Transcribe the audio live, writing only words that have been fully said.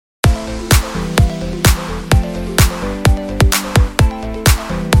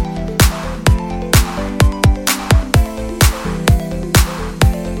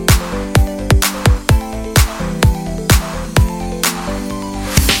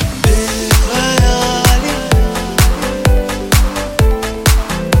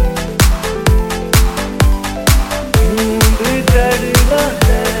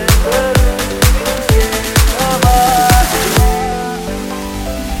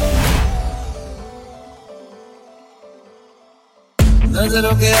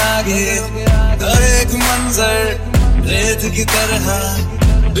नजरों के आगे हर एक मंजर रेत की तरह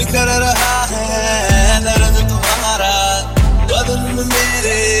बिखर रहा है। दर्द तुम्हारा बदन में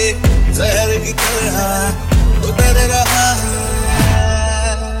मेरे जहर की तरह उतर रहा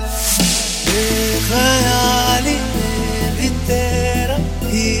है। बेख्याली में भी तेरा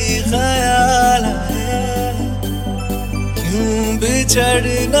ही ख्याल है, क्यों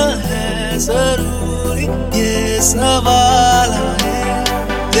बिछड़ना है जरूरी ये सवाल है।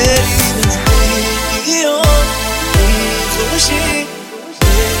 तेरी नजदीकियों की खुशी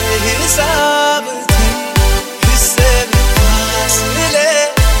बेहिसाब थी, इससे भी पास मिले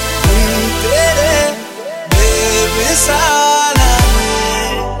तेरे बेमिसाल है।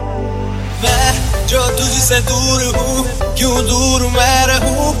 मैं जो तुझसे दूर हूँ, क्यों दूर मैं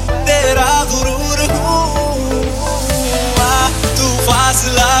रहूँ, तेरा गुरूर हूँ। तू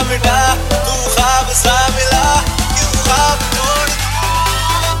फासला मिटा, तू ख्वाब सा मिला, क्यों ख्वाब तोड़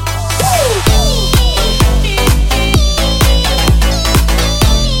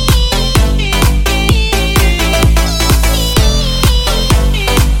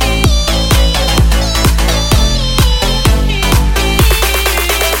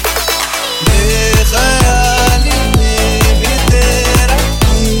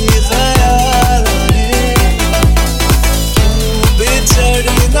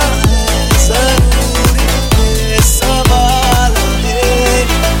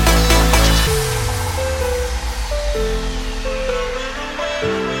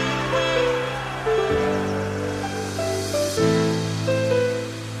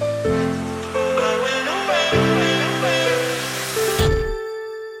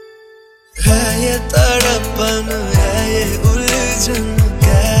है ये तड़पन, है ये उलझन,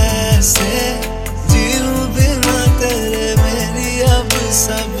 कैसे जीऊं बिना तेरे। मेरी अब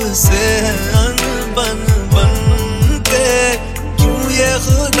सबसे अनबन बनते, क्यों ये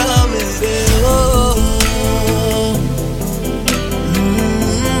खुदा मेरे हो।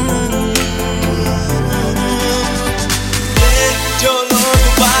 ये जो लोग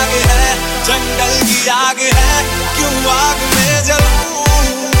बाग है, जंगल की आग है, क्यों आग में जलूं।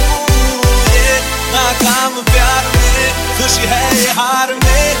 नाकाम प्यार में खुशी है ये हार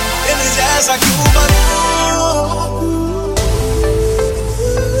में, इन जैसा क्यों बनूं।